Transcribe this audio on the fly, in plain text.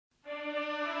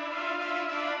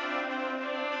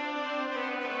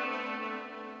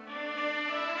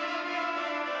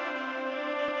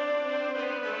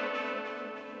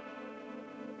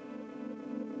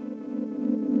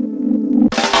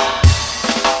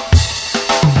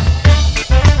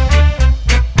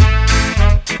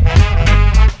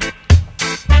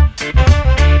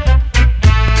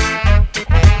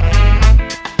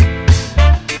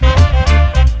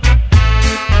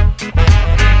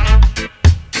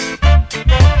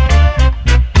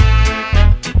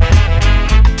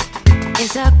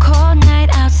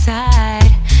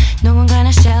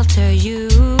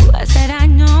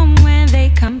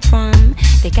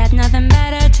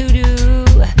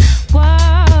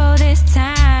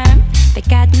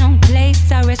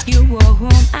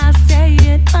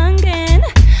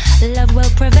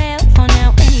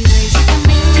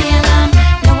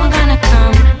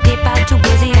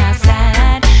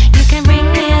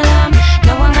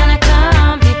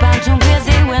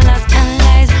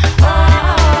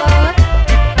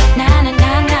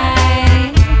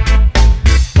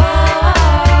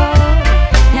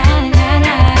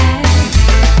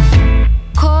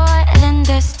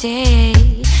way,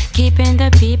 keeping the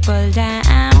people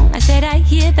down. I said I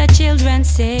hear the children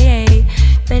say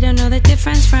they don't know the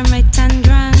difference from right and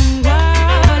wrong.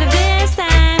 But this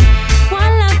time,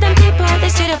 one of them people, they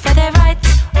stood up for their rights.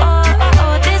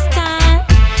 Oh, this time,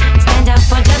 stand up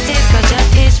for justice, 'cause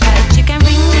justice is right. You can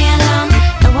ring me alarm,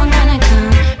 no one gonna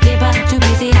come. People too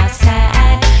busy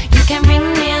outside. You can ring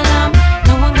me alarm,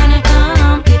 no one gonna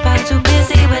come. People too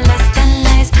busy with lust and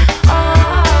lies.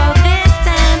 Oh, this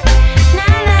time,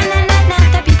 nah,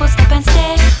 the people stop and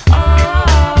stay.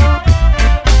 Oh,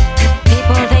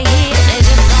 people they hear, they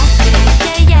just don't stay.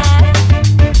 Yeah,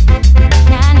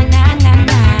 nah, yeah, nah,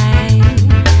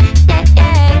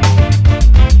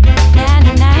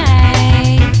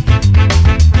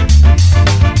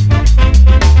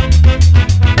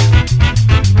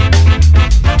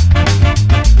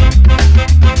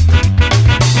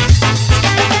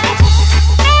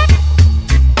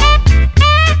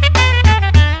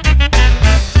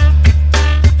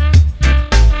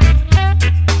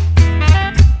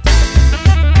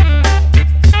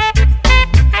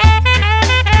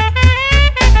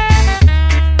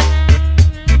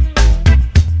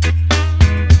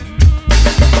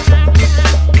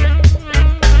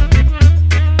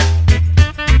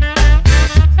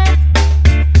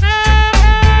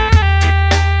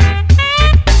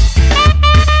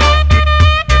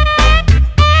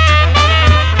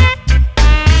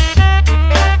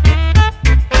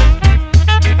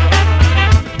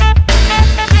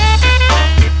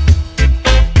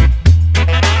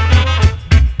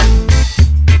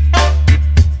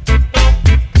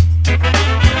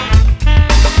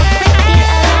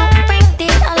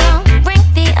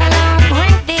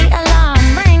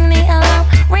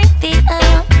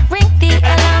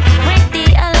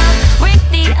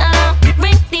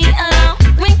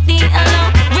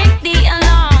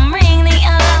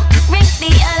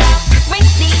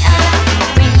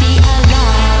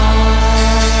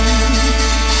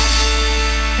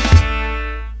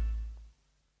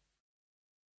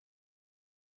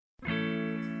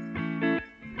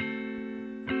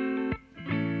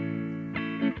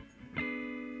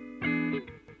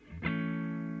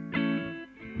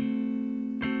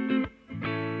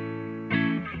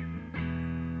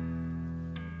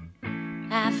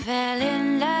 I fell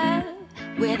in love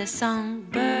with a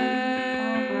songbird.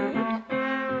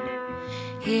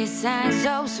 He sang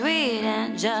so sweet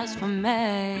and just for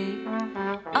me.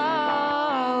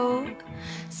 Oh,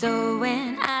 so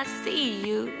when I see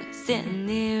you sitting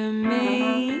near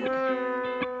me,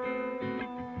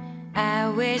 I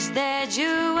wish that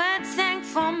you would sing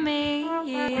for me.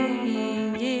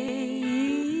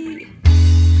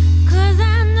 'Cause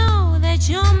I know that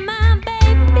you're my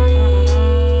baby,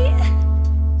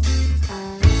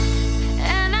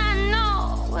 and I know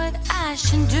what I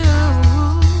should do.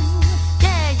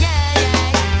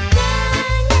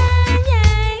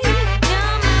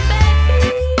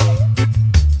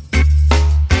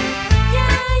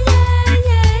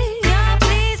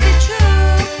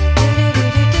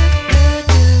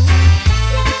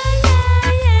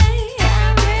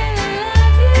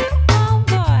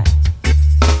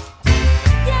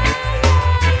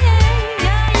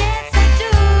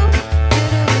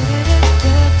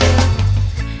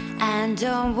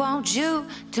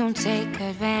 Don't take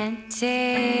advantage,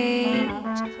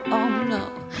 oh no.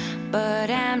 But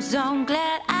I'm so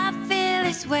glad I feel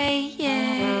this way,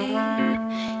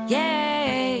 yeah,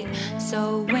 yeah. So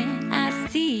when I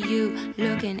see you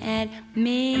looking at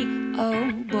me,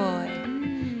 oh boy,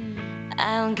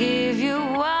 I'll give you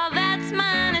all that's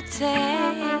mine to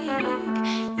take,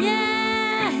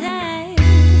 yeah.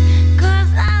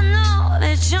 'Cause I know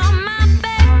that you're my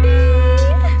baby,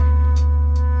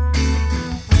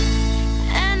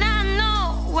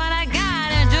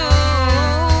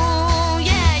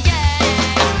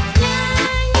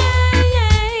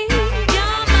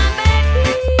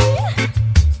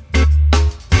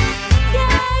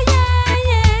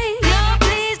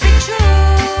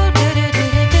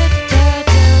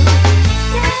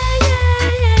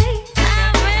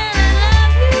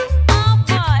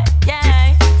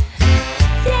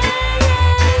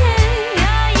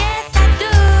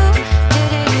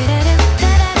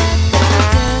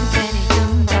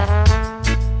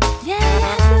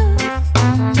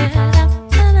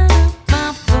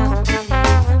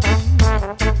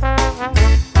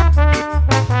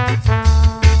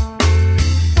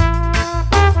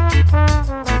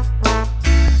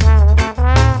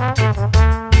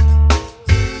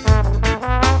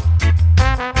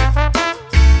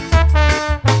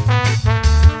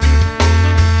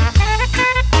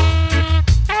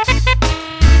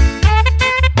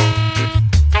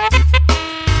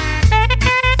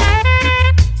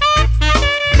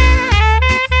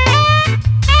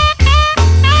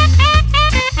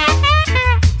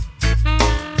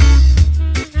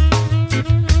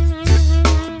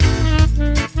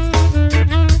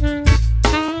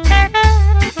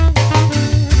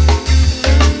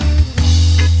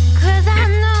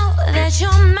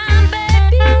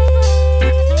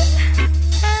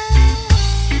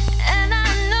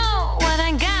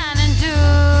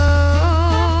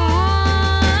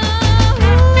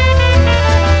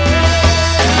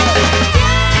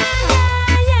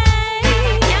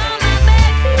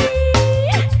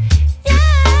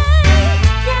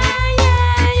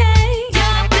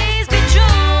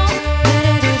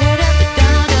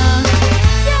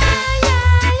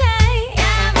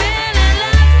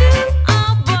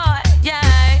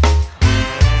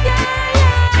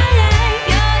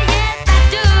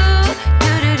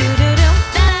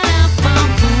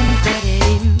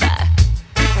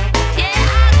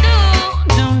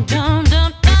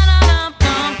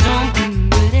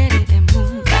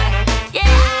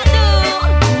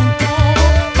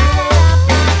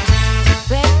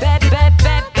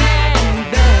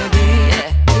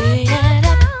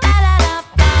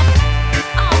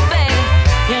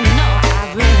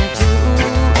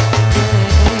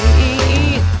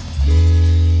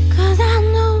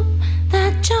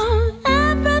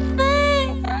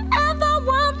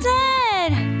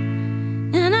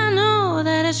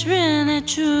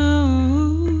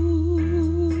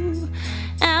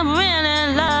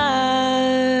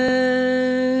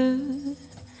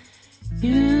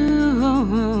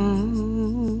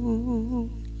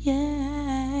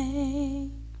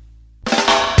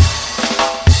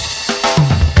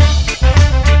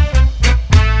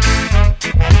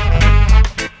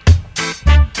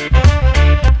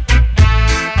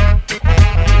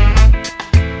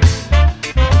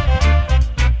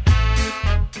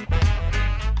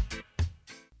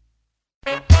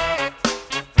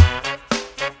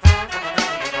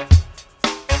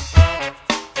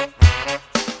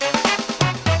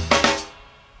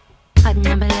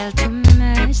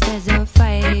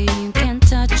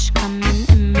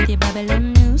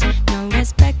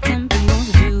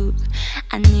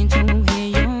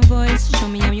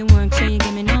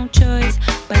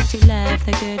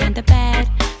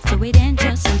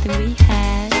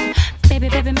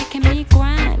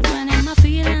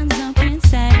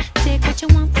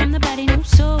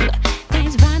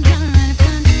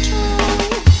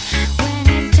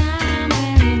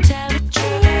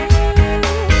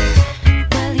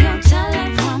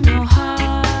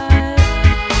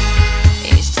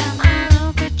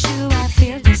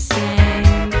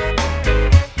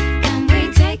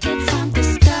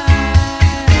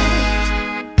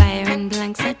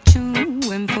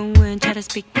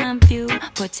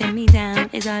 letting me down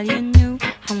is all you knew.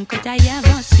 How could I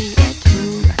ever see it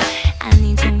through? I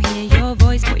need to hear your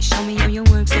voice, boy, show me how you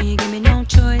work, so you give me no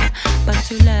choice but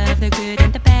to love the good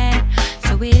and the bad,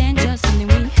 so it ain't just something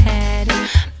we had.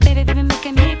 Baby, baby,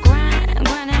 making me grind,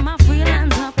 grinding my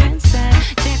freelance up inside.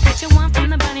 Take what you want from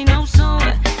the body, no soul.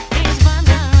 These vibes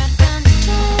are out of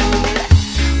control.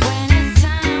 When it's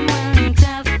time, will you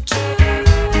tell the truth?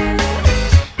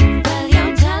 Will you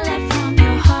tell it from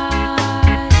your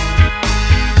heart?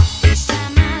 Each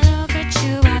time I look at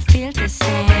you, I feel the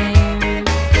same.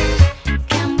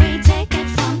 Can we take it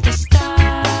from the start?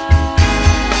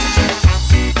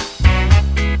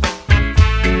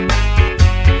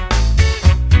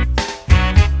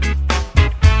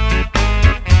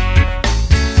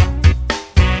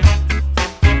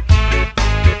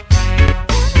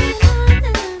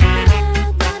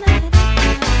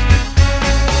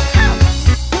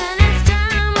 When it's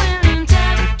time, will you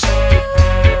tell the truth?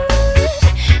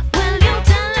 Will you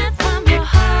tell it from your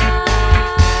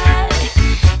heart?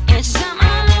 Each time I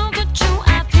look at you,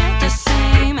 I feel the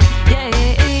same. Yeah,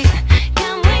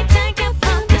 can we take it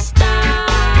from the start?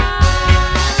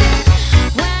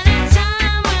 When it's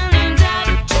time, will you tell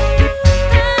the truth?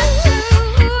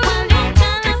 Will you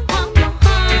tell it from your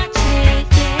heart?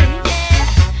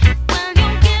 Will you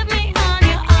give me all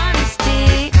your honesty?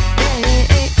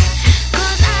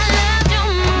 'Cause I love you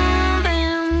more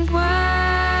than words.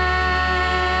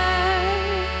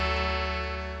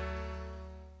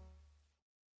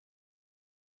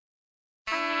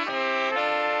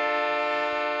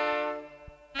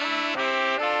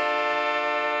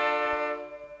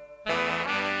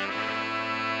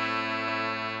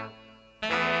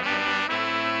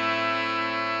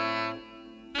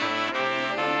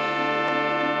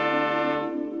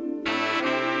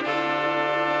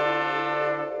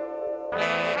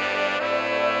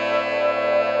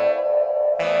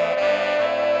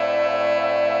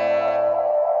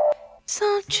 So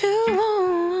true,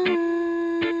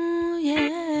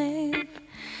 yeah.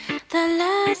 The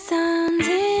last time